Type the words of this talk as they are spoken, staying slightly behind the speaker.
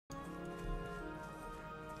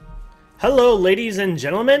Hello ladies and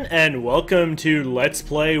gentlemen, and welcome to Let's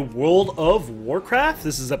Play World of Warcraft.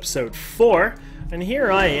 This is episode 4, and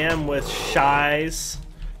here I am with Shies,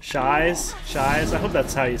 I hope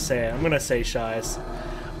that's how you say it. I'm gonna say Shies,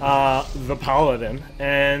 the Paladin,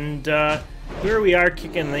 and here we are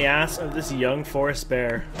kicking the ass of this young forest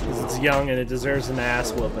bear, because it's young and it deserves an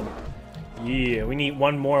ass whooping. Yeah, we need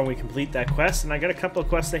one more and we complete that quest, and I got a couple of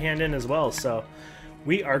quests to hand in as well, so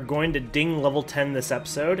we are going to ding level 10 this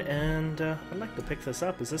episode, and I'd like to pick this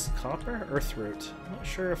up. Is this copper? Earthroot. I'm not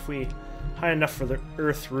sure if we high enough for the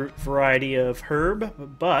earthroot variety of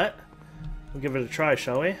herb, but we'll give it a try,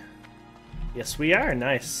 shall we? Yes, we are.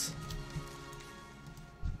 Nice.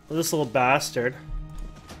 Well, this little bastard.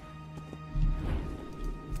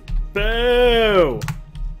 Boo!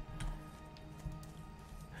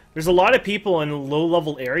 There's a lot of people in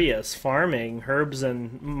low-level areas farming herbs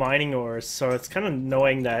and mining ores, so it's kind of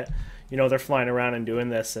knowing that, you know, they're flying around and doing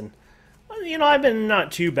this. And, you know, I've been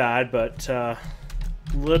not too bad, but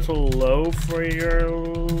little low for your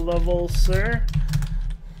level, sir.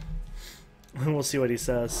 We'll see what he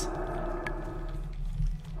says.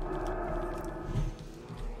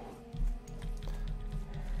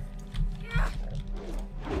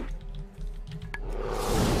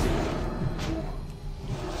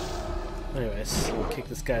 Anyways, we'll kick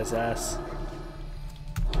this guy's ass.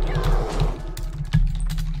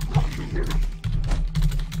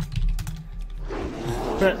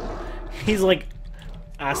 He's like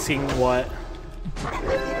asking what?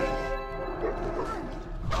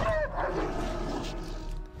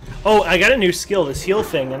 Oh, I got a new skill, this heal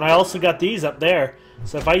thing, and I also got these up there.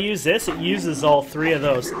 So if I use this, it uses all three of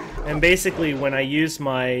those. And basically, when I use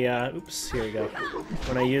my, oops, here we go.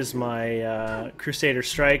 When I use my Crusader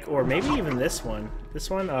Strike, or maybe even this one. This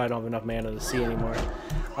one? Oh, I don't have enough mana to see anymore.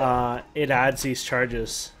 It adds these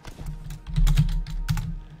charges.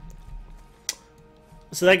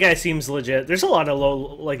 So that guy seems legit. There's a lot of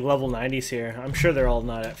low, like, level 90s here. I'm sure they're all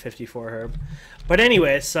not at 54 herb. But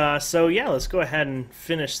anyways, so yeah, let's go ahead and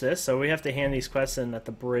finish this. So we have to hand these quests in at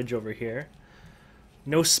the bridge over here.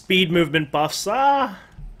 No speed movement buffs. Ah,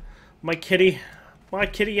 my kitty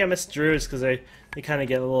misdrews because they kind of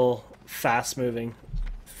get a little fast moving,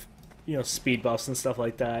 you know, speed buffs and stuff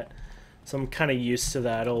like that. So I'm kind of used to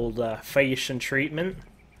that old Phaeacian treatment.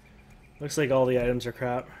 Looks like all the items are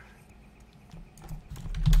crap.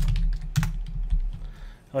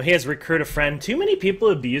 Oh, he has recruit a friend. Too many people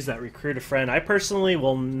abuse that recruit a friend. I personally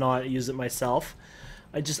will not use it myself.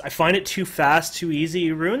 I find it too fast, too easy.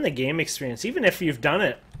 You ruin the game experience. Even if you've done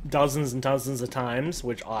it dozens and dozens of times,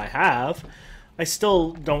 which I have, I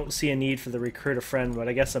still don't see a need for the recruit a friend, but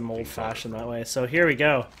I guess I'm old-fashioned that way. So here we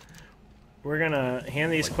go. We're gonna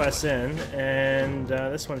hand these quests in, and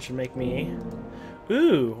this one should make me...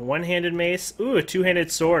 Ooh, one-handed mace. Ooh, a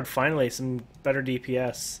two-handed sword. Finally, some better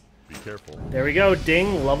DPS. Be careful. There we go.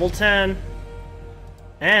 Ding, level 10.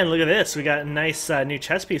 And look at this, we got a nice new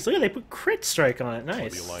chest piece. Look at, they put crit strike on it.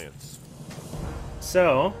 Nice. The Alliance.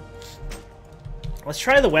 So, let's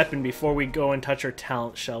try the weapon before we go and touch our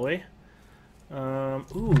talent, shall we?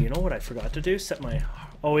 Ooh, you know what I forgot to do? Set my...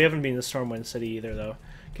 Oh, we haven't been to Stormwind City either, though.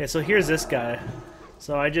 Okay, so here's this guy.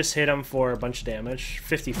 So I just hit him for a bunch of damage.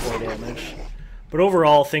 54 damage. But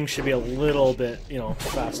overall, things should be a little bit, you know,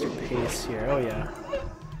 faster pace here. Oh, yeah.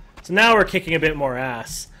 So now we're kicking a bit more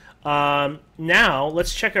ass. Now,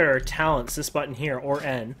 let's check out our talents, this button here, or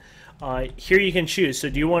N. Here you can choose. So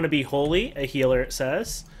do you want to be Holy, a healer it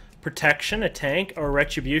says, Protection, a tank, or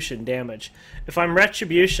Retribution, damage. If I'm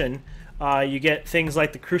Retribution, you get things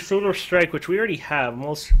like the Crusader Strike, which we already have. I'm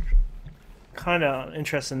most kind of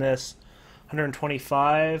interested in this.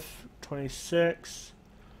 125, 26.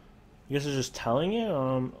 I guess it's just telling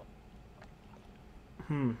you?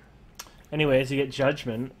 Anyways, you get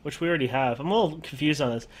Judgment, which we already have. I'm a little confused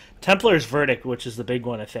on this. Templar's Verdict, which is the big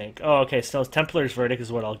one, I think. Oh, okay, so Templar's Verdict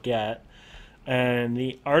is what I'll get. And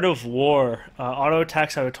the Art of War. Auto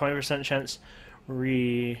attacks have a 20% chance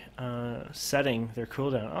resetting their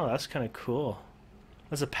cooldown. Oh, that's kind of cool.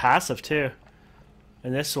 That's a passive, too.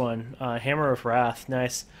 And this one, Hammer of Wrath.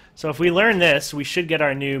 Nice. So if we learn this, we should get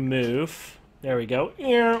our new move. There we go.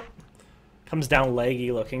 Comes down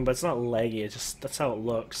leggy looking, but it's not leggy. It's just, that's how it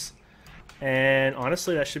looks. And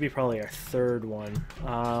honestly, that should be probably our third one.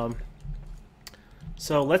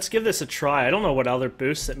 So let's give this a try. I don't know what other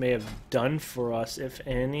boosts it may have done for us, if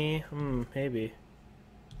any. Maybe.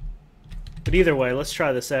 But either way, let's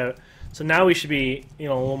try this out. So now we should be, you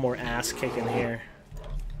know, a little more ass kicking here.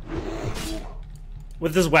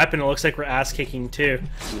 With this weapon, it looks like we're ass kicking too.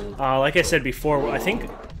 Like I said before, I think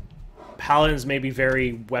paladins may be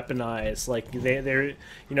very weaponized. Like they're, you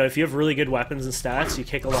know, if you have really good weapons and stats, you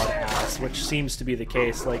kick a lot of ass, which seems to be the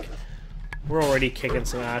case. Like we're already kicking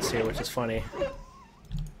some ass here, which is funny.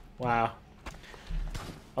 Wow.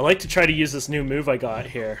 I like to try to use this new move I got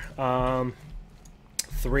here.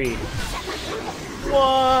 3.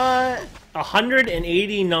 What?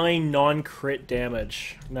 189 non-crit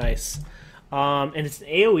damage. Nice. And it's an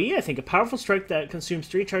AoE, I think. A powerful strike that consumes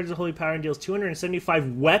 3 charges of holy power and deals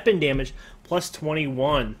 275 weapon damage plus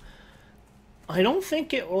 21. I don't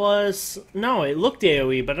think it was... No, it looked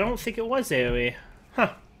AoE, but I don't think it was AoE.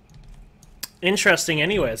 Huh. Interesting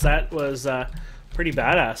anyways. That was pretty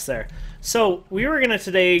badass there. So, we were going to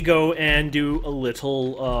today go and do a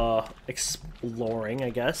little exploring, I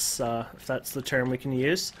guess, if that's the term we can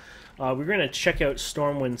use. We're going to check out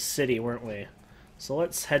Stormwind City, weren't we? So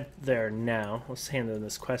let's head there now. Let's hand in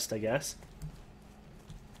this quest, I guess.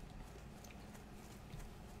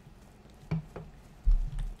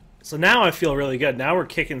 So now I feel really good. Now we're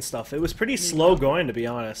kicking stuff. It was pretty slow going, to be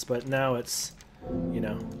honest, but now it's, you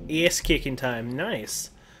know, ass-kicking time.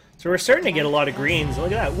 Nice. So we're starting to get a lot of greens.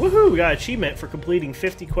 Look at that. Woohoo! We got an achievement for completing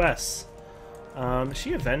 50 quests. Is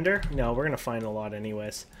she a vendor? No, we're going to find a lot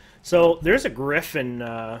anyways. So there's a griffin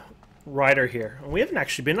rider here. We haven't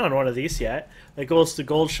actually been on one of these yet. That goes to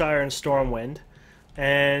Goldshire and Stormwind.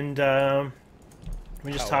 And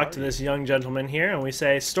we just talk to this young gentleman here and we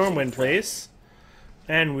say, Stormwind, please.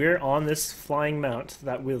 And we're on this flying mount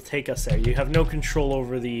that will take us there. You have no control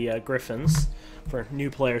over the griffins for new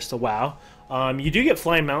players to WoW. You do get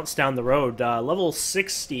flying mounts down the road. Level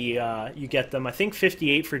 60, you get them. I think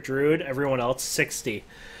 58 for Druid, everyone else 60.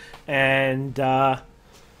 And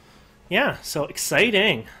yeah, so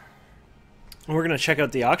exciting. We're going to check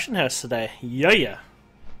out the auction house today. Yeah.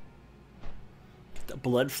 Get the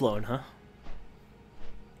blood flowing, huh?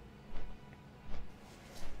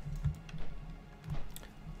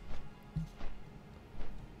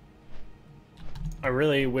 I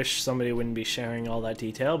really wish somebody wouldn't be sharing all that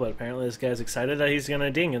detail, but apparently this guy's excited that he's going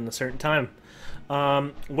to ding in a certain time.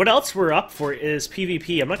 What else we're up for is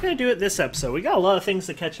PvP. I'm not going to do it this episode. We got a lot of things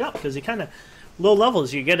to catch up because you kind of... Low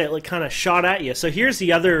levels, you get it like kind of shot at you. So here's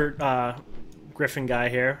the other Griffin guy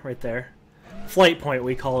here, right there. Flight point,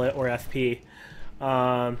 we call it, or FP.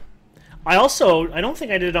 I don't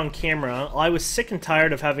think I did it on camera. I was sick and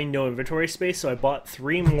tired of having no inventory space, so I bought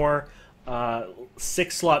 3 more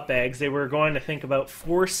 6-slot bags. They were going to think about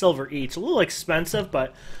 4 silver each. A little expensive,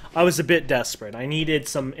 but I was a bit desperate. I needed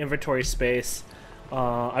some inventory space.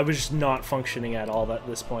 I was just not functioning at all at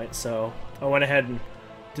this point, so I went ahead and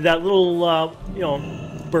did that little, you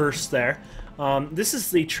know, burst there. This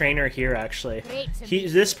is the trainer here, actually.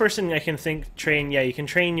 This person I can think train, yeah, you can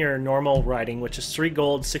train your normal riding, which is 3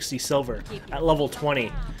 gold, 60 silver at level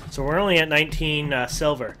 20. So we're only at 19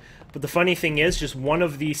 silver. But the funny thing is, just one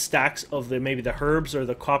of these stacks of maybe the herbs or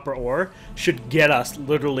the copper ore should get us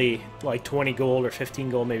literally like 20 gold or 15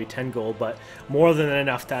 gold, maybe 10 gold, but more than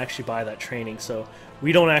enough to actually buy that training. So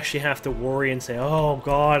we don't actually have to worry and say, oh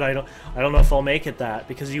god, I don't know if I'll make it that,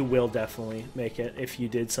 because you will definitely make it if you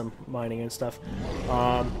did some mining and stuff.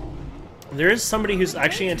 There is somebody who's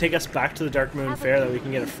actually going to take us back to the Darkmoon Faire that we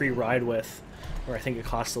can get a free ride with. Or I think it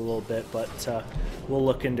costs a little bit, but we'll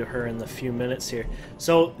look into her in a few minutes here.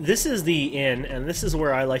 So this is the inn, and this is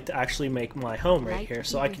where I like to actually make my home right here.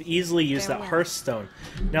 So I could easily use that hearthstone.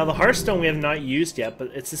 Now the hearthstone we have not used yet, but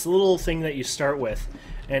it's this little thing that you start with.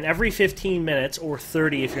 And every 15 minutes, or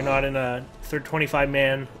 30 if you're not in a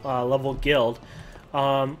 25-man level guild,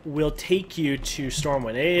 will take you to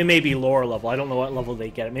Stormwind. It may be lower level. I don't know what level they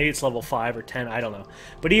get it. Maybe it's level 5 or 10. I don't know.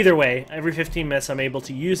 But either way, every 15 minutes I'm able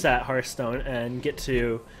to use that Hearthstone and get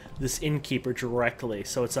to this innkeeper directly.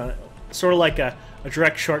 So it's a sort of like a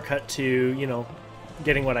direct shortcut to, you know,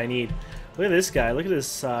 getting what I need. Look at this guy. Look at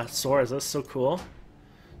his swords. That's so cool.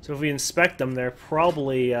 So if we inspect them, they're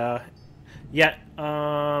probably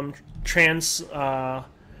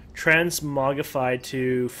transmogrified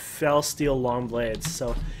to fell steel long blades.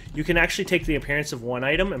 So you can actually take the appearance of one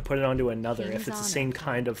item and put it onto another if it's the same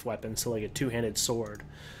kind of weapon, so like a two-handed sword.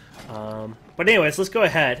 But anyways, let's go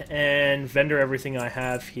ahead and vendor everything I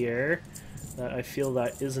have here that I feel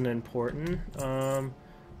that isn't important.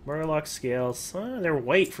 Murloc scales, they're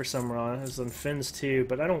white for some reason, and fins too,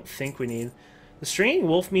 but I don't think we need. The straining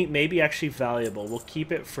wolf meat may be actually valuable. We'll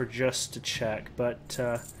keep it for just to check, but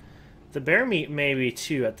the bear meat maybe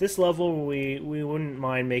too. At this level, we wouldn't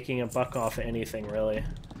mind making a buck off of anything, really.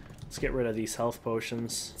 Let's get rid of these health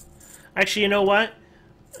potions. Actually, you know what?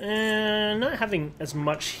 Not having as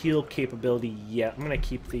much heal capability yet. I'm going to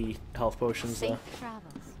keep the health potions, the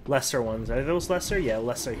lesser ones. Are those lesser? Yeah,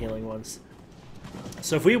 lesser healing ones.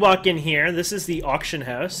 So if we walk in here, this is the auction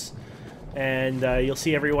house, and you'll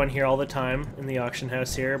see everyone here all the time in the auction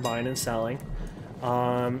house here, buying and selling.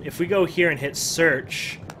 If we go here and hit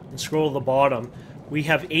search and scroll to the bottom, we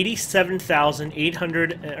have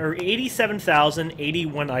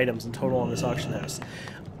 87,081 items in total on this auction house.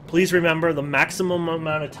 Please remember, the maximum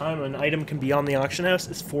amount of time an item can be on the auction house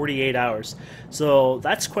is 48 hours. So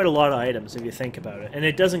that's quite a lot of items if you think about it. And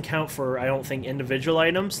it doesn't count for, I don't think, individual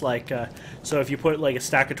items. Like, so if you put like a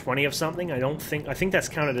stack of 20 of something, I think that's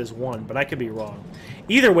counted as one, but I could be wrong.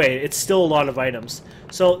 Either way, it's still a lot of items.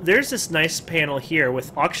 So there's this nice panel here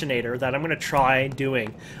with Auctionator that I'm going to try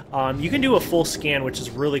doing. You can do a full scan, which is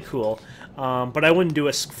really cool. But I wouldn't do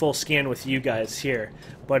a full scan with you guys here.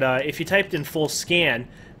 But if you typed in full scan,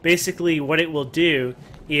 basically what it will do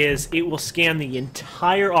is it will scan the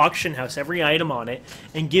entire auction house, every item on it,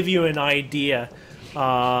 and give you an idea,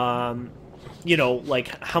 you know, like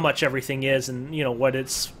how much everything is and, you know, what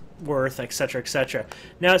it's worth, etc., etc.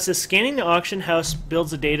 Now it says scanning the auction house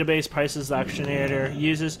builds a database, prices the auctioneer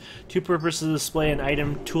uses. Two purposes: to display an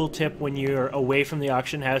item tooltip when you're away from the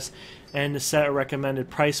auction house, and to set a recommended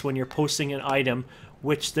price when you're posting an item,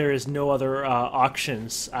 which there is no other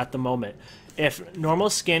auctions at the moment. If normal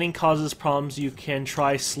scanning causes problems, you can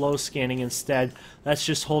try slow scanning instead. Let's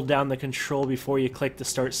just hold down the control before you click the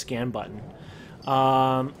start scan button.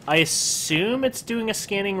 I assume it's doing a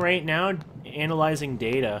scanning right now, analyzing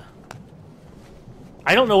data.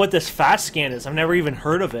 I don't know what this fast scan is. I've never even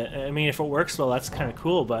heard of it. I mean, if it works well, that's kind of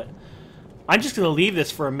cool, but I'm just going to leave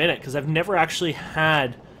this for a minute because I've never actually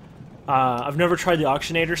had... I've never tried the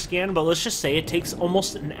Auctionator scan, but let's just say it takes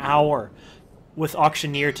almost an hour with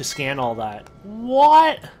Auctioneer to scan all that.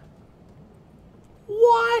 What?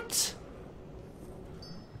 What?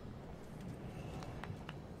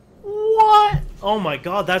 What? Oh my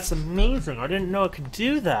god, that's amazing. I didn't know it could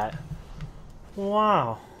do that.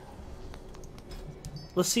 Wow.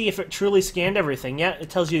 Let's see if it truly scanned everything. Yeah, it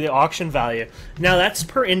tells you the auction value. Now that's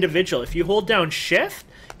per individual. If you hold down shift,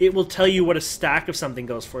 it will tell you what a stack of something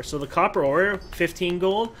goes for. So the copper ore, 15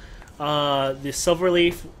 gold. The silver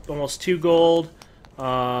leaf, almost 2 gold.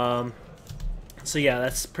 So yeah,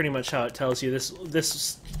 that's pretty much how it tells you.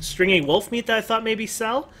 This stringy wolf meat that I thought maybe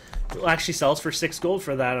actually sells for 6 gold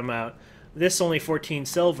for that amount. This only 14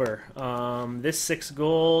 silver. This 6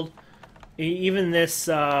 gold. Even this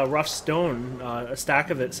rough stone, a stack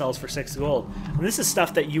of it sells for 6 gold. And this is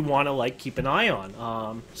stuff that you want to like keep an eye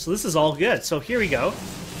on. So this is all good. So here we go.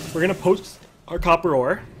 We're gonna post our copper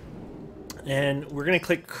ore. And we're going to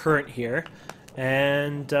click current here,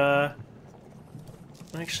 and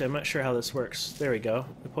actually I'm not sure how this works. There we go.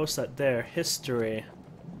 We post that there. History.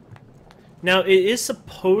 Now it is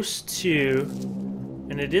supposed to,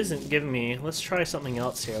 and it isn't giving me, let's try something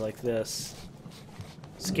else here like this.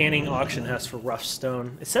 Scanning auction house for rough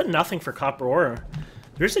stone. It said nothing for copper ore.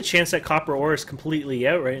 There's a chance that copper ore is completely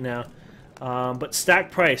out right now. But stack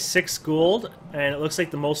price, 6 gold, and it looks like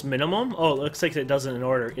the most minimum, oh, it looks like it does it in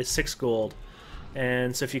order, is 6 gold.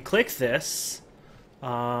 And so if you click this,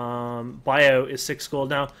 buyout is 6 gold.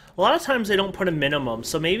 Now, a lot of times they don't put a minimum,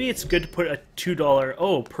 so maybe it's good to put a $2,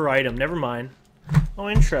 oh, per item, never mind. Oh,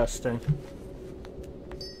 interesting.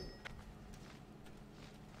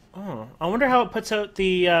 Oh, I wonder how it puts out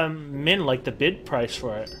the like the bid price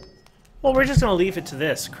for it. Well, we're just going to leave it to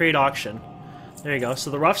this, create auction. There you go, so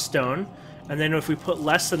the rough stone. And then if we put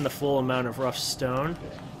less than the full amount of rough stone...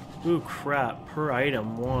 Ooh, crap. Per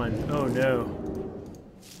item, 1. Oh, no.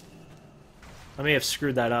 I may have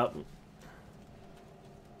screwed that up.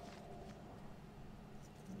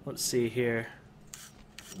 Let's see here.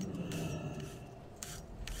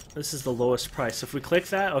 This is the lowest price. If we click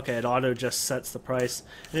that, okay, it auto just sets the price.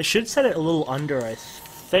 And it should set it a little under, I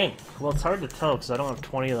think. Well, it's hard to tell because I don't have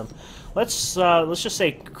 20 of them. Let's just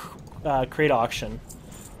say create auction.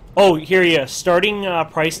 Oh, here you go. Starting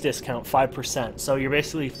price discount, 5%. So you're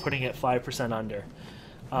basically putting it 5% under.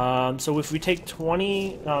 So if we take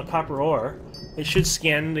 20 copper ore, it should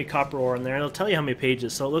scan the copper ore in there, and it'll tell you how many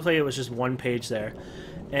pages. So it looked like it was just 1 page there.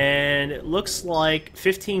 And it looks like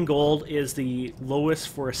 15 gold is the lowest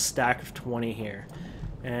for a stack of 20 here.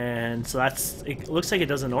 And so it looks like it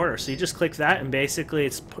does an order. So you just click that, and basically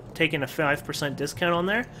it's taking a 5% discount on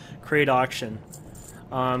there. Create auction.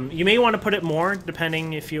 You may want to put it more,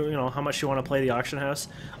 depending if you know how much you want to play the auction house.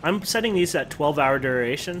 I'm setting these at 12-hour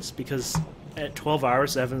durations because at 12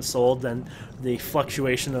 hours they haven't sold, then the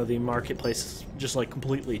fluctuation of the marketplace just like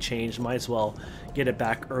completely changed. Might as well get it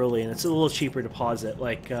back early, and it's a little cheaper to pause it.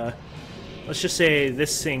 Like, let's just say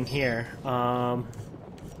this thing here. And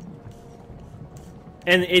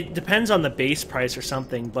it depends on the base price or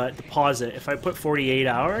something, but to pause it, if I put 48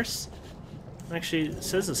 hours, Actually, it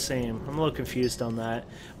says the same. I'm a little confused on that.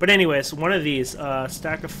 But anyways, one of these,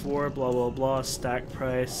 stack of 4, blah, blah, blah, stack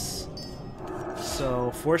price.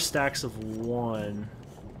 So, 4 stacks of 1.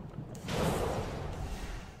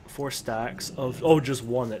 4 stacks of... Oh, just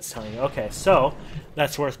 1 that's telling you. Okay, so,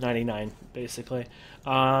 that's worth 99, basically.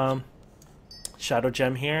 Shadow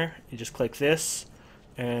gem here. You just click this.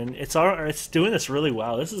 And it's doing this really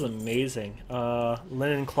well. This is amazing.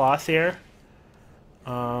 Linen cloth here.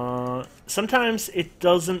 Sometimes it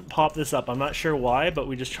doesn't pop this up. I'm not sure why, but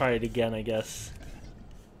we just try it again, I guess.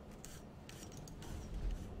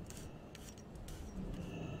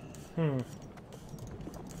 I'm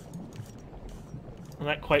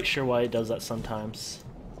not quite sure why it does that sometimes.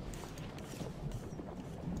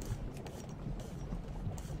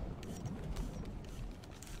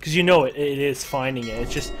 Because you know it is finding it.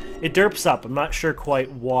 It's just, it derps up. I'm not sure quite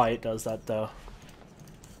why it does that, though.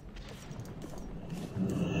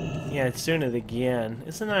 Yeah, it's doing it again.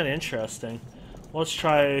 Isn't that interesting? Well, let's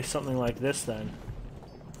try something like this, then.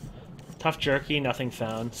 Tough jerky, nothing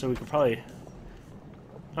found. So we could probably...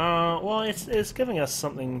 well, it's giving us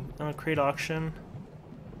something. Create auction.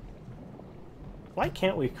 Why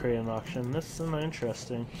can't we create an auction? This is not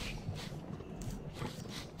interesting.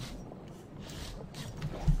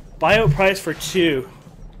 Buyout price for 2.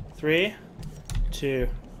 3? 2.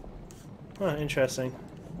 Huh, interesting.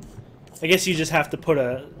 I guess you just have to put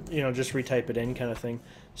a, you know, just retype it in kind of thing.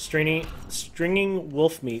 Stringy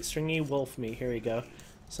wolf meat. Stringy wolf meat. Here we go.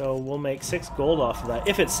 So we'll make 6 gold off of that,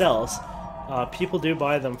 if it sells. People do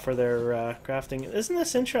buy them for their crafting. Isn't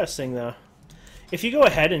this interesting, though? If you go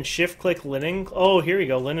ahead and shift-click linen... Oh, here we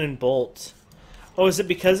go. Linen bolt. Oh, is it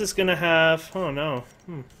because it's going to have... Oh, no.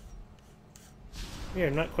 Weird,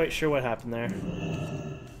 I'm not quite sure what happened there.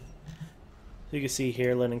 You can see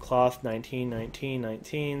here, linen cloth, 19, 19,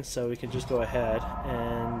 19, so we can just go ahead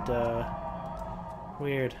and,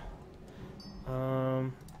 weird.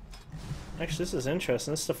 Actually, this is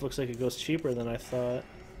interesting. This stuff looks like it goes cheaper than I thought.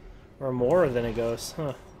 Or more than it goes,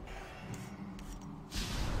 huh.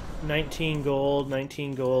 19 gold,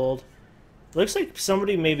 19 gold. Looks like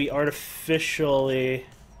somebody maybe artificially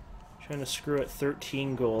trying to screw it.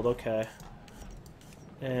 13 gold, okay.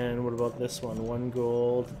 And what about this one? 1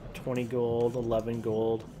 gold, 20 gold, 11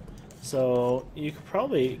 gold. So you could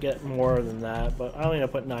probably get more than that, but I only end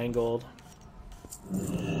up put 9 gold.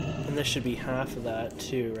 And this should be half of that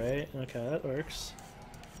too, right? Okay, that works.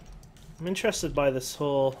 I'm interested by this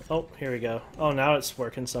whole... Oh, here we go. Oh, now it's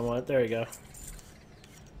working somewhat. There we go.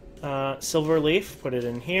 Silver leaf, put it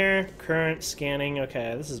in here. Current scanning.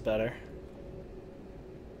 Okay, this is better.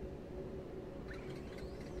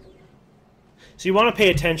 So you want to pay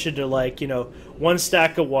attention to, like, you know, 1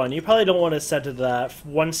 stack of 1. You probably don't want to set it to that.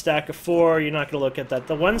 1 stack of 4, you're not going to look at that.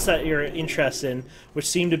 The ones that you're interested in, which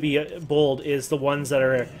seem to be bold, is the ones that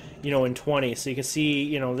are, you know, in 20. So you can see,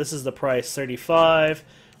 you know, this is the price, 35.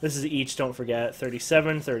 This is each, don't forget,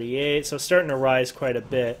 37, 38. So it's starting to rise quite a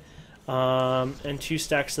bit. And 2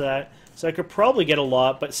 stacks of that. So I could probably get a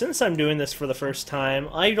lot, but since I'm doing this for the first time,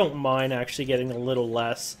 I don't mind actually getting a little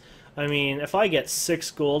less. I mean, if I get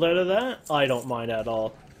 6 gold out of that, I don't mind at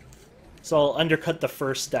all. So I'll undercut the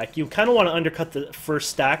first stack. You kind of want to undercut the first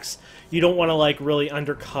stacks. You don't want to, like, really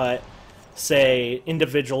undercut, say,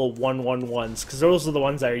 individual 111s, because those are the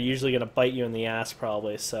ones that are usually going to bite you in the ass,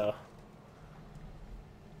 probably, so...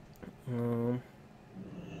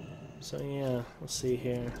 So yeah, let's see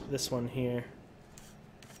here. This one here.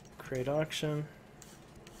 Create auction.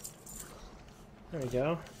 There we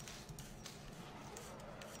go.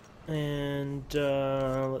 And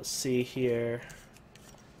let's see here.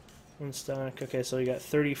 1 stack. Okay, so we got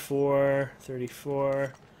 34,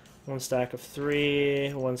 34. 1 stack of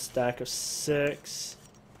 3. 1 stack of 6.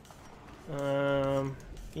 Yeah,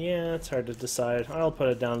 it's hard to decide. I'll put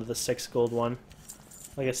it down to the 6 gold one.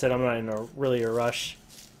 Like I said, I'm not in really a rush.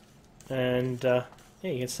 And yeah,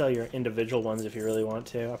 you can sell your individual ones if you really want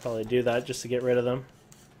to. I'll probably do that just to get rid of them.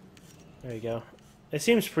 There you go. It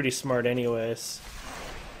seems pretty smart anyways.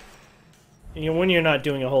 You know, when you're not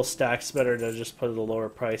doing a whole stack, it's better to just put it at a lower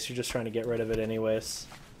price. You're just trying to get rid of it anyways.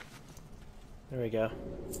 There we go.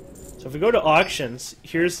 So if we go to auctions,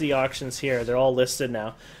 here's the auctions here. They're all listed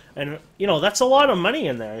now. And, you know, that's a lot of money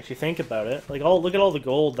in there if you think about it. Like, look at all the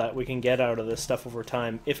gold that we can get out of this stuff over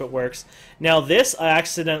time, if it works. Now, this, I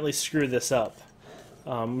accidentally screwed this up.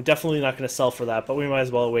 We're definitely not going to sell for that, but we might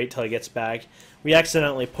as well wait till it gets back. We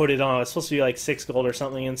accidentally put it on. It's supposed to be like 6 gold or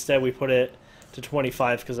something. Instead, we put it to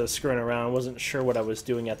 25 because I was screwing around. I wasn't sure what I was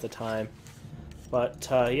doing at the time. But,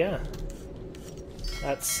 yeah.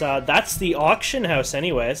 That's the auction house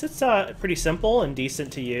anyways. It's pretty simple and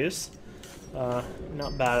decent to use.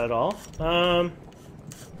 Not bad at all. I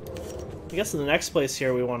guess the next place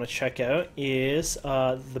here we want to check out is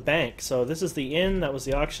the bank. So this is the inn, that was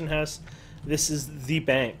the auction house. This is the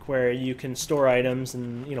bank where you can store items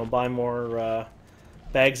and, you know, buy more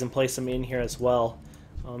bags and place them in here as well.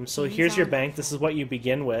 So here's your bank. This is what you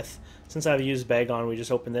begin with. Since I've used bag on, we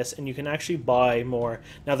just open this, and you can actually buy more.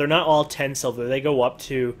 Now, they're not all 10 silver. They go up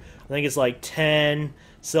to, I think it's like 10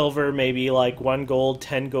 silver, maybe like 1 gold,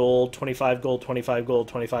 10 gold, 25 gold, 25 gold,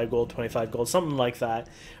 25 gold, 25 gold, something like that.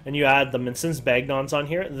 And you add them, and since Bagnon's on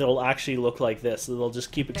here, they'll actually look like this. They'll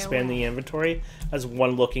just keep expanding the inventory as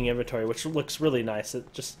one-looking inventory, which looks really nice.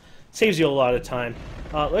 It just saves you a lot of time.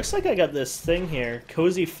 Looks like I got this thing here,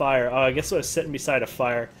 Cozy Fire. Oh, I guess I was sitting beside a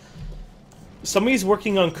fire. Somebody's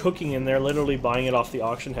working on cooking, and they're literally buying it off the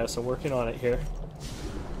auction house. I'm working on it here.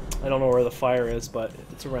 I don't know where the fire is, but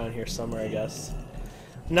it's around here somewhere, I guess.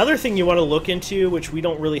 Another thing you want to look into, which we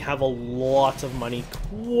don't really have a lot of money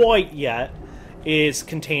quite yet, is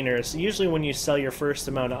containers. Usually when you sell your first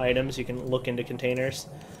amount of items, you can look into containers.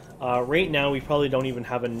 Right now, we probably don't even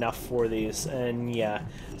have enough for these, and yeah.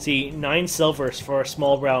 See, 9 silvers for a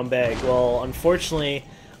small brown bag. Well, unfortunately,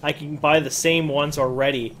 I can buy the same ones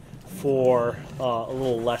already for a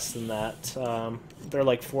little less than that. They're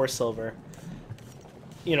like 4 silver.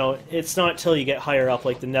 You know, it's not till you get higher up,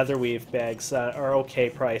 like the netherweave bags that are okay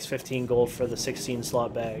price, 15 gold for the 16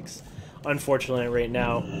 slot bags. Unfortunately, right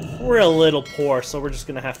now, we're a little poor, so we're just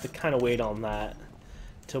going to have to kind of wait on that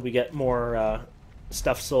until we get more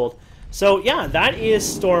stuff sold. So, yeah, that is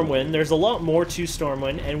Stormwind. There's a lot more to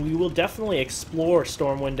Stormwind, and we will definitely explore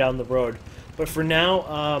Stormwind down the road. But for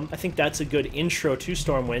now, I think that's a good intro to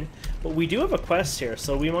Stormwind. But we do have a quest here,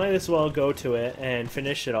 so we might as well go to it and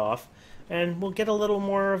finish it off. And we'll get a little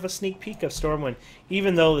more of a sneak peek of Stormwind.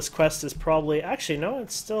 Even though this quest is probably... Actually, no,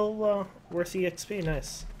 it's still worth EXP.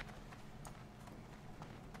 Nice.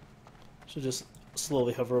 So just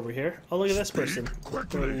slowly hover over here. Oh, look at this person.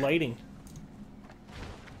 They're lighting.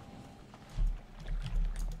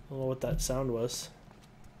 I don't know what that sound was.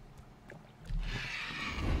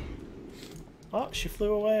 Oh, she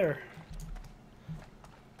flew away, or...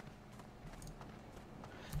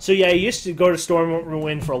 So yeah, I used to go to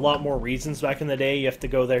Stormwind for a lot more reasons back in the day. You have to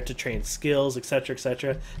go there to train skills, etc.,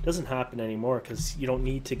 etc. It doesn't happen anymore because you don't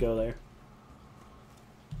need to go there.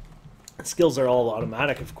 Skills are all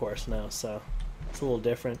automatic, of course, now, so it's a little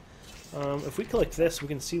different. If we click this, we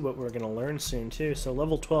can see what we're going to learn soon, too. So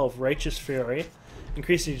level 12, Righteous Fury.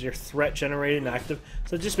 Increases your threat generated and active.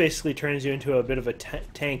 So it just basically turns you into a bit of a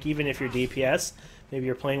tank, even if you're DPS. Maybe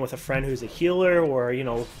you're playing with a friend who's a healer or, you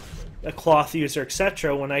know, a cloth user,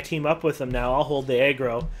 etc. When I team up with them now, I'll hold the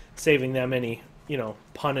aggro, saving them any, you know,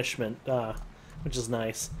 punishment, which is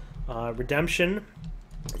nice. Redemption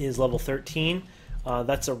is level 13.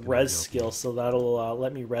 That's a res skill, so that'll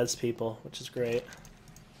let me res people, which is great.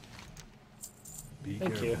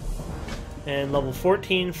 Thank you. And level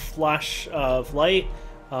 14, Flash of Light.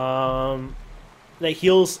 That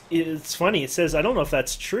heals. It's funny. It says, I don't know if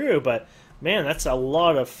that's true, but man, that's a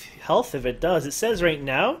lot of health if it does. It says right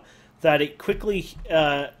now that it quickly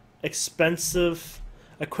a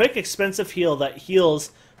quick expensive heal that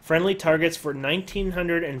heals friendly targets for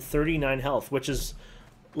 1939 health, which is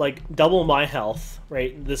like double my health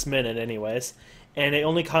right this minute, anyways. And it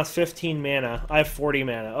only costs 15 mana. I have 40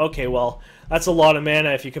 mana. Okay, well, that's a lot of mana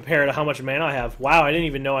if you compare it to how much mana I have. Wow, I didn't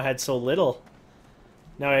even know I had so little.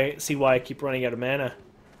 Now I see why I keep running out of mana.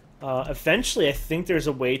 Eventually, I think there's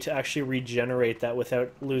a way to actually regenerate that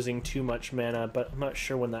without losing too much mana, but I'm not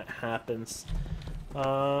sure when that happens.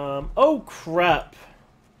 Oh, crap.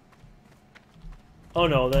 Oh,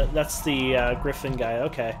 no, that's the Griffin guy.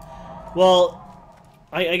 Okay. Well...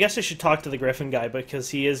 I guess I should talk to the Griffin guy because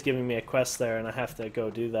he is giving me a quest there and I have to go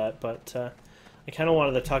do that. But I kind of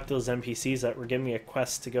wanted to talk to those NPCs that were giving me a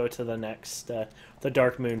quest to go to the next, the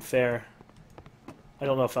Darkmoon Faire. I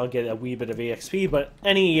don't know if I'll get a wee bit of EXP, but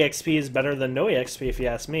any EXP is better than no EXP if you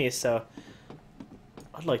ask me. So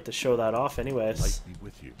I'd like to show that off anyways. Light be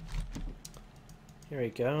with you. Here we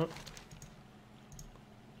go.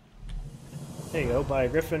 There you go, buy a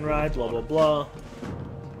Griffin ride, blah, blah, blah.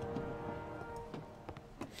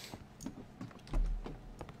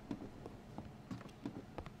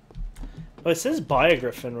 Oh, it says buy a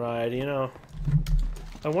Griffin ride, you know.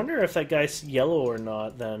 I wonder if that guy's yellow or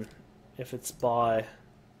not, then. If it's buy.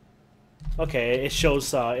 Okay, it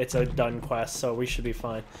shows it's a done quest, so we should be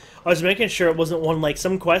fine. I was making sure it wasn't one, like,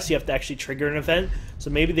 some quests you have to actually trigger an event, so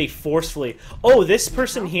maybe they forcefully... Oh, this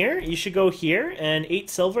person here, you should go here, and 8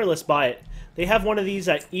 silver, let's buy it. They have one of these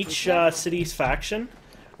at each city's faction,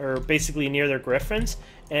 or basically near their griffins,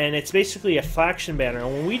 and it's basically a faction banner.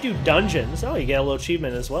 And when we do dungeons, oh, you get a little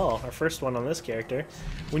achievement as well, our first one on this character.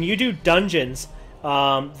 When you do dungeons,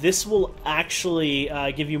 this will actually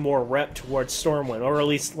give you more rep towards Stormwind, or at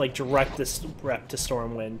least like direct this rep to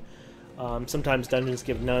Stormwind. Sometimes dungeons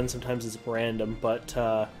give none, sometimes it's random, but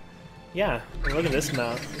yeah, look at this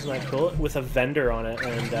mount. Isn't that cool? With a vendor on it,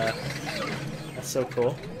 and that's so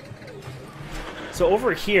cool. So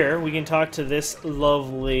over here, we can talk to this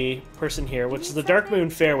lovely person here, which is the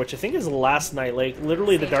Darkmoon Faire, which I think is the last night. Like,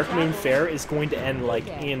 literally, the Darkmoon Faire is going to end, like,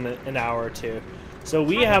 in an hour or two. So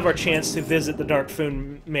we have our chance to visit the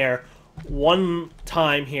Darkmoon Mare one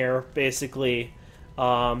time here, basically,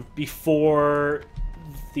 before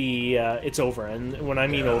the it's over. And when I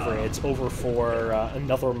mean over, it's over for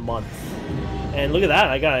another month. And look at that,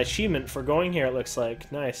 I got an achievement for going here, it looks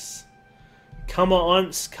like. Nice. Come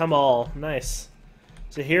on, come all. Nice.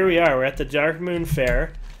 So here we are, we're at the Darkmoon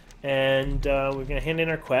Faire, and we're going to hand in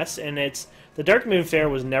our quest, and it's, the Darkmoon Faire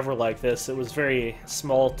was never like this. It was a very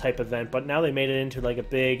small type event, but now they made it into like a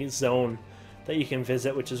big zone that you can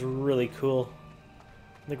visit, which is really cool.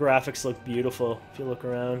 The graphics look beautiful if you look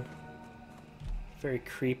around. Very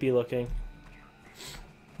creepy looking.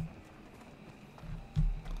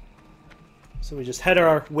 So we just head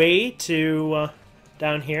our way to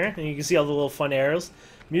down here, and you can see all the little fun arrows.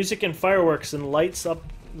 Music and fireworks and lights up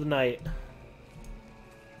the night.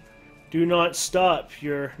 Do not stop,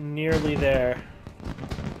 you're nearly there.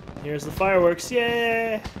 Here's the fireworks,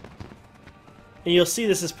 yay! And you'll see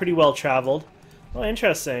this is pretty well traveled. Oh,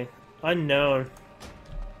 interesting. Unknown.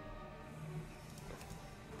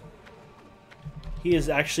 He is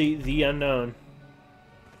actually the unknown.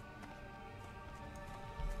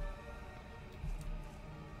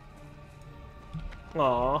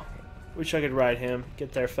 Aww. Wish I could ride him.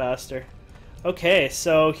 Get there faster. Okay,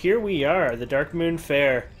 so here we are. The Darkmoon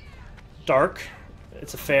Faire. Dark.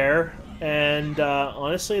 It's a fair. And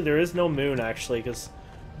honestly, there is no moon, actually, because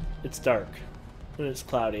it's dark. And it's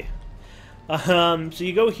cloudy. So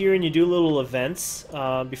you go here and you do little events.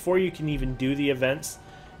 Before you can even do the events,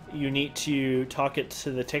 you need to talk it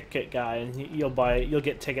to the ticket guy, and you'll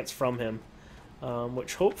get tickets from him.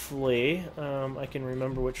 Which hopefully, I can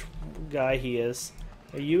remember which guy he is.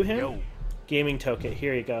 Are you him? Yo. Gaming token.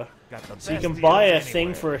 Here you go. So you can buy a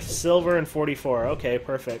thing for silver and 44. Okay,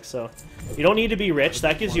 perfect. So you don't need to be rich.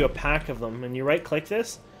 That gives you a pack of them. And you right-click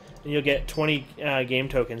this, and you'll get 20 game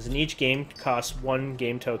tokens. And each game costs 1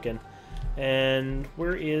 game token. And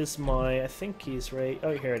where is my... I think he's right...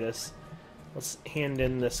 Oh, here it is. Let's hand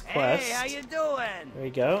in this quest. Hey, how you doing? There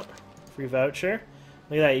you go. Free voucher.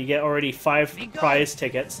 Look at that, you get already 5 prize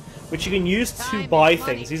tickets, which you can use to buy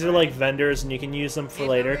things. These are like vendors, and you can use them for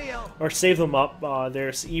later, or save them up.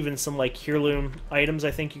 There's even some like heirloom items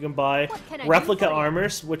I think you can buy. Replica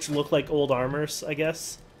armors, which look like old armors, I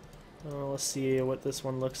guess. Let's see what this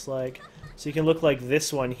one looks like. So you can look like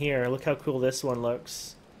this one here. Look how cool this one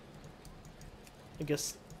looks. I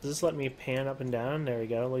guess, does this let me pan up and down? There we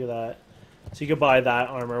go, look at that. So you could buy that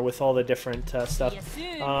armor with all the different stuff.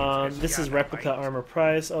 This is replica armor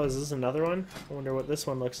price. Oh, is this another one? I wonder what this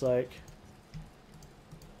one looks like.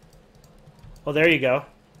 Oh, there you go.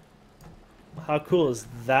 How cool does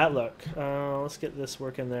that look? Let's get this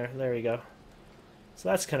working there. There you go. So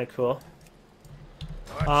that's kind of cool.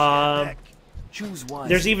 Choose one.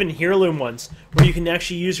 There's even heirloom ones where you can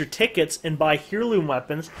actually use your tickets and buy heirloom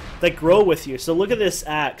weapons that grow with you. So look at this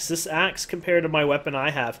axe. This axe, compared to my weapon I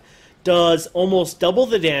have, does almost double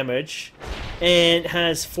the damage and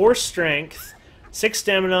has 4 strength, 6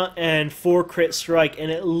 stamina, and 4 crit strike, and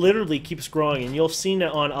it literally keeps growing. And you'll have seen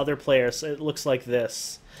it on other players. It looks like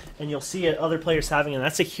this, and you'll see it other players having it. And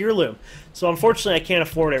that's a heirloom. So unfortunately, I can't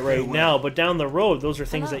afford it right now. But down the road, those are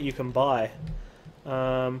things that you can buy.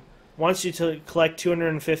 Wants you to collect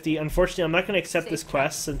 250. Unfortunately, I'm not going to accept this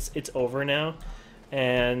quest since it's over now,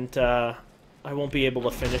 and I won't be able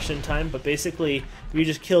to finish in time. But basically, you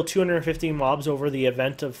just kill 250 mobs over the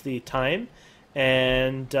event of the time,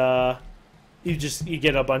 and you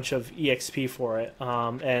get a bunch of EXP for it,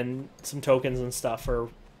 and some tokens and stuff, or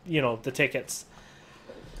the tickets.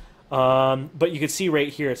 But you can see right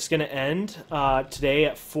here, it's going to end today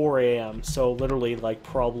at 4 a.m. So literally, like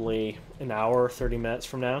probably an hour, 30 minutes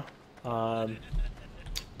from now.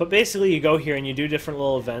 But basically, you go here and you do different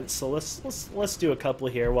little events. So let's do a couple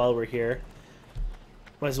here while we're here.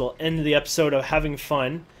 Might as well end the episode of having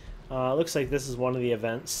fun. Looks like this is one of the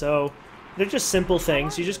events. So they're just simple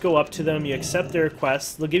things. You just go up to them, you accept their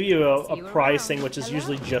requests. They'll give you a prize thing, which is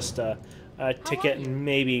usually just a ticket and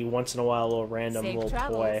maybe once in a while a little random little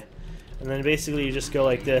toy. And then basically you just go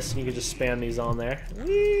like this, and you can just spam these on there.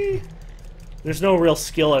 Whee! There's no real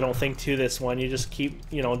skill, I don't think, to this one. You just keep,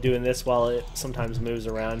 you know, doing this while it sometimes moves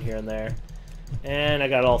around here and there. And I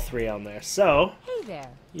got all 3 on there. So, Hey there.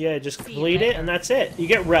 yeah, just complete it, and that's it. You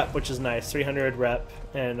get rep, which is nice. 300 rep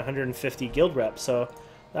and 150 guild rep, so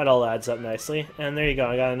that all adds up nicely. And there you go,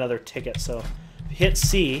 I got another ticket. So, if you hit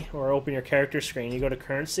C, or open your character screen, you go to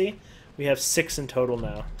currency, we have 6 in total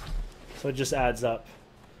now. So it just adds up.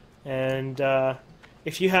 And,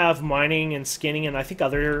 if you have mining and skinning and I think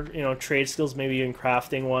other, you know, trade skills, maybe even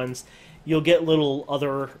crafting ones, you'll get little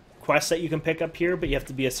other quests that you can pick up here, but you have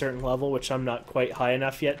to be a certain level, which I'm not quite high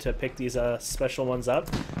enough yet to pick these special ones up.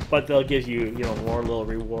 But they'll give you, you know, more little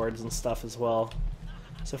rewards and stuff as well.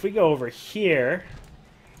 So if we go over here,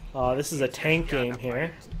 this is a tank game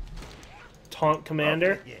here. Taunt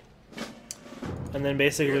Commander. And then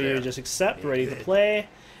basically you just accept, ready to play.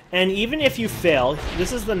 And even if you fail,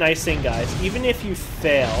 this is the nice thing, guys. Even if you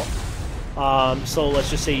fail, so let's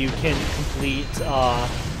just say you can complete,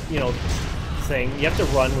 you know, thing. You have to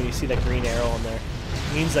run when you see that green arrow on there.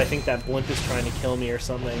 It means I think that blimp is trying to kill me or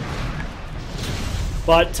something.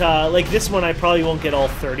 But like this one, I probably won't get all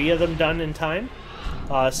 30 of them done in time.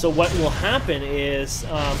 So what will happen is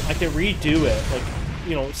I can redo it, like,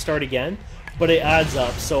 you know, start again. But it adds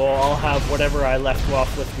up, so I'll have whatever I left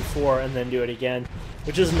off with before and then do it again.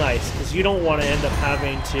 Which is nice, because you don't want to end up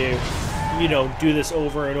having to, you know, do this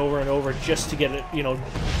over and over and over just to get it, you know,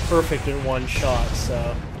 perfect in one shot,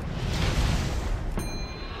 so.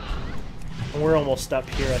 And we're almost up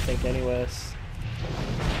here, I think, anyways.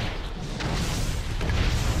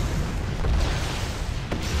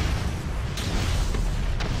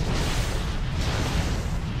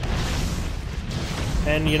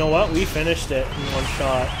 And you know what? We finished it in one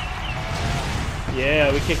shot.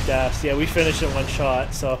 Yeah, we kicked ass. Yeah, we finished it in one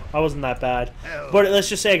shot, so I wasn't that bad. But let's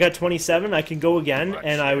just say I got 27. I can go again,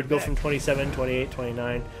 and I would go from 27, 28,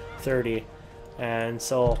 29, 30. And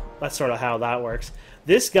so that's sort of how that works.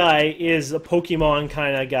 This guy is a Pokemon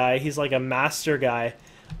kind of guy. He's like a master guy.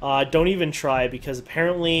 Don't even try, because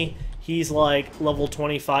apparently he's like level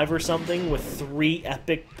 25 or something with 3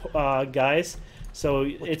 epic guys. So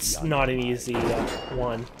it's not an easy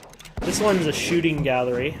one. This one's a shooting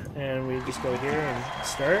gallery, and we just go here and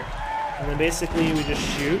start. And then basically we just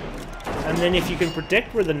shoot. And then if you can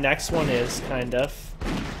predict where the next one is, kind of,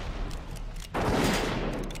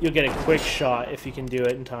 you'll get a quick shot if you can do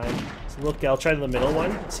it in time. So look, I'll try the middle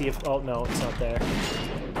one, see if, oh no, it's not there.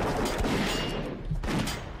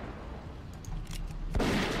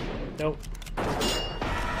 Nope.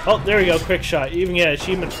 Oh, there we go, quick shot. You even get an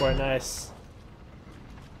achievement for it, nice.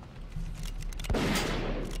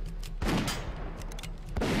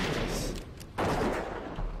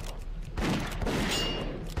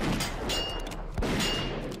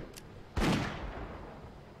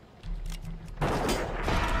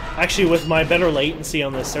 Actually, with my better latency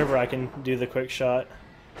on this server, I can do the quick shot.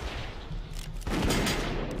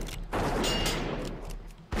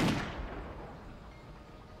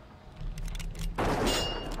 There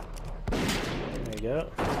you go.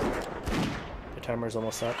 The timer's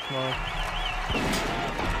almost up. Come on.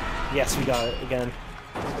 Yes, we got it again.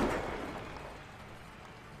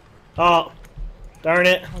 Oh, darn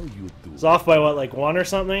it. It's off by what, like 1 or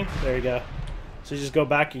something? There you go. So you just go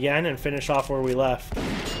back again and finish off where we left.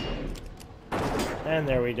 And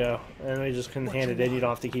there we go. And we just can hand it in. You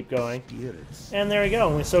don't have to keep going. And there we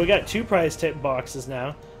go. So we got 2 prize tip boxes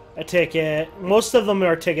now. A ticket. Most of them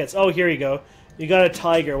are tickets. Oh, here you go. You got a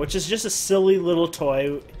tiger, which is just a silly little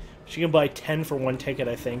toy. Which you can buy 10 for 1 ticket,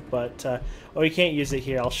 I think. But, oh, you can't use it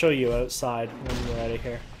here. I'll show you outside when we're out of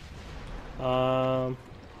here. I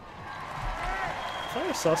thought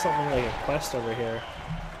I saw something like a quest over here.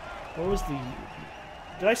 What was the...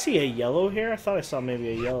 Did I see a yellow here? I thought I saw maybe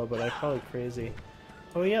a yellow, but I'm probably crazy.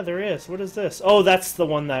 Oh yeah, there is. What is this? Oh, that's the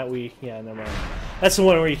one that we... Yeah, never mind. That's the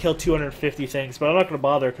one where you kill 250 things, but I'm not going to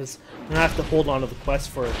bother because I'm going to have to hold on to the quest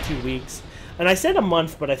for 2 weeks. And I said a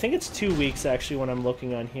month, but I think it's 2 weeks actually when I'm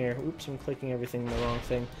looking on here. Oops, I'm clicking everything the wrong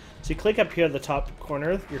thing. So you click up here at the top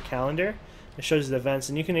corner, your calendar. It shows you the events,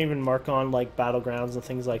 and you can even mark on like battlegrounds and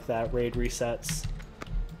things like that, raid resets.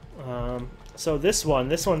 So this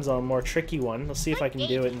one's a more tricky one. Let's see if I can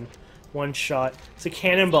do it in one shot. It's a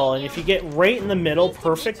cannonball, and if you get right in the middle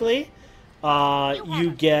perfectly,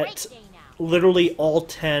 you get literally all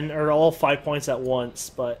 10 or all 5 points at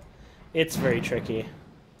once, but it's very tricky.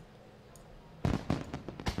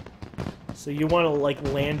 So you want to like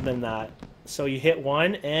land them in that. So you hit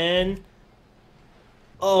one and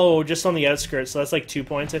oh, just on the outskirts. So that's like 2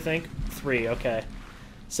 points, I think. 3, okay.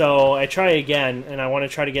 So I try again, and I want to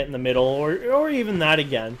try to get in the middle, or even that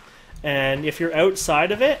again. And if you're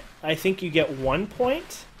outside of it, I think you get 1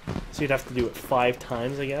 point. So you'd have to do it 5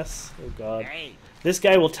 times, I guess. Oh god. This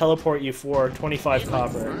guy will teleport you for 25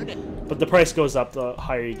 copper. But the price goes up the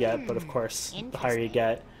higher you get, but of course, the higher you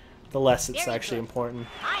get, the less it's actually important.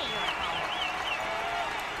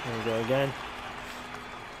 There we go again.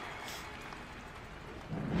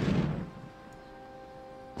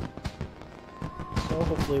 So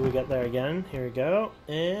hopefully we get there again. Here we go.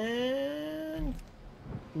 And...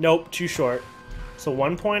 nope, too short. So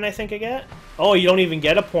 1 point I think I get? Oh, you don't even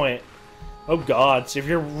get a point. Oh god, so if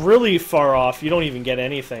you're really far off, you don't even get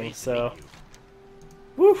anything, so...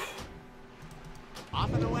 woof.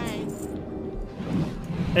 Off and away.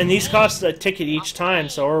 And these cost a ticket each time,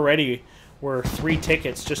 so already we're 3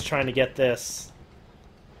 tickets just trying to get this.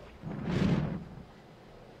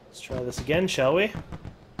 Let's try this again, shall we?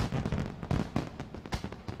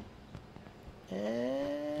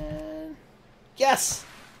 And... yes!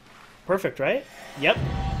 Perfect, right? Yep.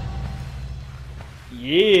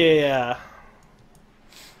 Yeah!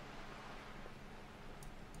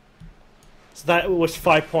 So that was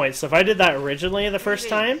 5 points. So if I did that originally the first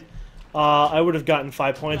time, I would have gotten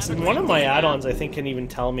 5 points. And one of my add-ons, I think, can even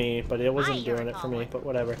tell me, but it wasn't doing it for me. But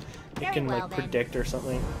whatever, it can like predict or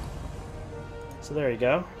something. So there you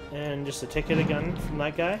go, and just a ticket again from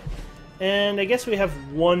that guy. And I guess we have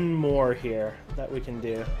one more here that we can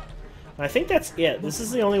do. And I think that's it. This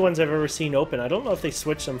is the only ones I've ever seen open. I don't know if they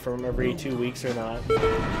switch them from every 2 weeks or not.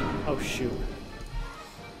 Oh shoot!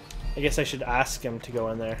 I guess I should ask him to go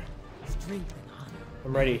in there.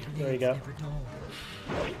 I'm ready. There you go.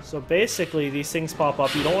 So basically, these things pop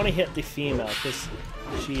up. You don't want to hit the female because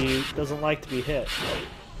she doesn't like to be hit.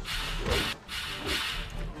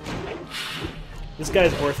 This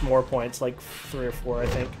guy's worth more points, like 3 or 4, I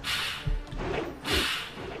think.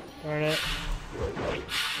 Darn it.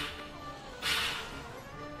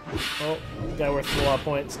 Oh, guy worth a lot of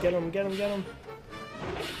points. Get him, get him, get him.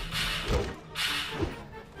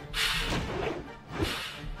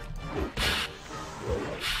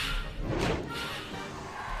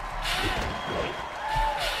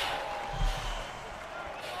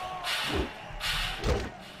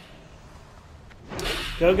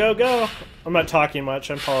 Go, go, go! I'm not talking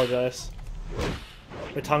much, I apologize.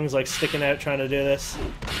 My tongue's like sticking out trying to do this.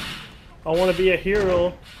 I want to be a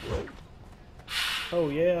hero. Oh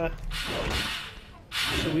yeah.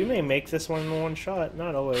 So we may make this one in one shot.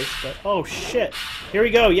 Not always, but... oh shit! Here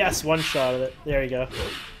we go! Yes, one shot of it. There you go.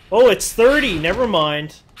 Oh, it's 30! Never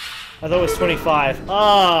mind. I thought it was 25.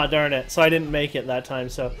 Ah, darn it. So I didn't make it that time,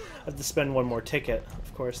 so I have to spend one more ticket.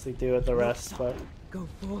 Of course, they do it the rest, but...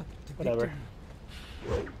 whatever.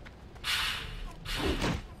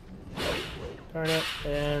 Darn it,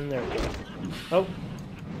 and there we go. Oh.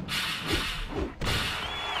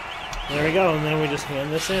 There we go, and then we just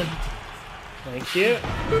hand this in. Thank you.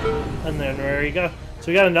 And then there you go. So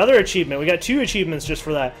we got another achievement. We got 2 achievements just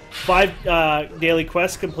for that. 5 daily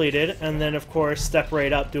quests completed, and then of course step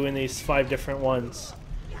right up doing these 5 different ones.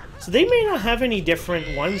 So they may not have any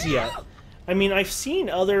different ones yet. I mean, I've seen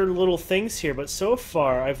other little things here, but so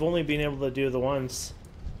far I've only been able to do the ones.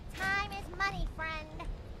 Time is money, friend.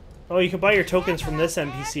 Oh, you can buy your tokens from this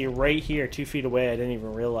NPC right here, 2 feet away. I didn't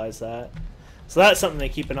even realize that. So that's something to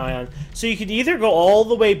keep an eye on. So you could either go all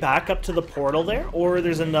the way back up to the portal there, or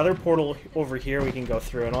there's another portal over here we can go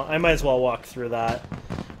through, and I might as well walk through that.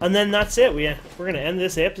 And then that's it. We're going to end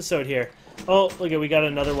this episode here. Oh, look at, we got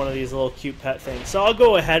another one of these little cute pet things. So I'll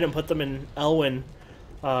go ahead and put them in Elwyn,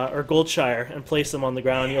 or Goldshire, and place them on the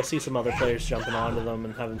ground. You'll see some other players jumping onto them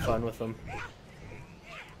and having fun with them.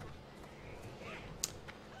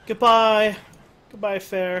 Goodbye. Goodbye,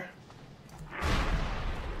 Faire.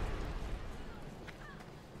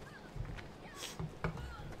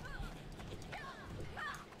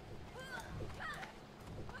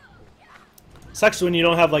 Sucks when you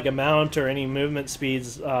don't have like a mount or any movement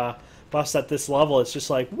speeds buffs at this level. It's just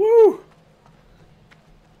like, woo!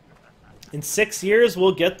 In 6 years,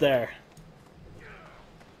 we'll get there.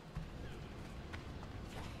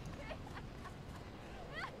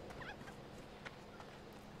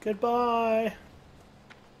 Goodbye.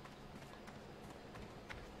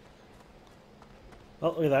 Oh,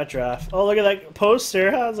 look at that giraffe. Oh, look at that poster.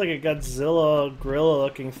 It's like a Godzilla gorilla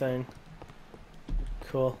looking thing.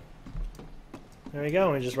 Cool. There we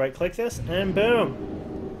go. We just right click this and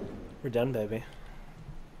boom. We're done, baby.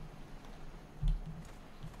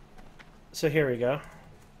 So here we go.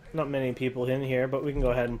 Not many people in here, but we can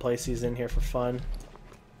go ahead and place these in here for fun.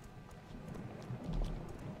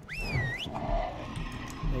 There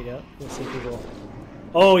you go. You'll see people.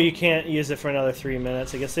 Oh, you can't use it for another 3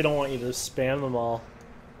 minutes. I guess they don't want you to spam them all.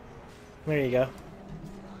 There you go.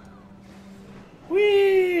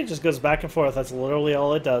 Whee! it just goes back and forth. That's literally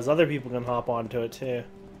all it does. Other people can hop onto it too.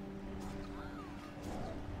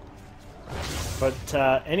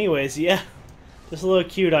 But anyways, yeah. Just a little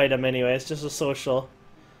cute item anyways. Just a social.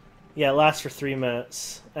 Yeah, it lasts for 3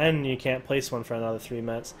 minutes. And you can't place one for another 3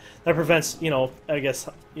 minutes. That prevents, you know, I guess,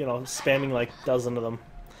 you know, spamming like a dozen of them.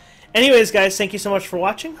 Anyways, guys, thank you so much for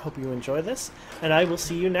watching. Hope you enjoy this. And I will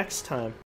see you next time.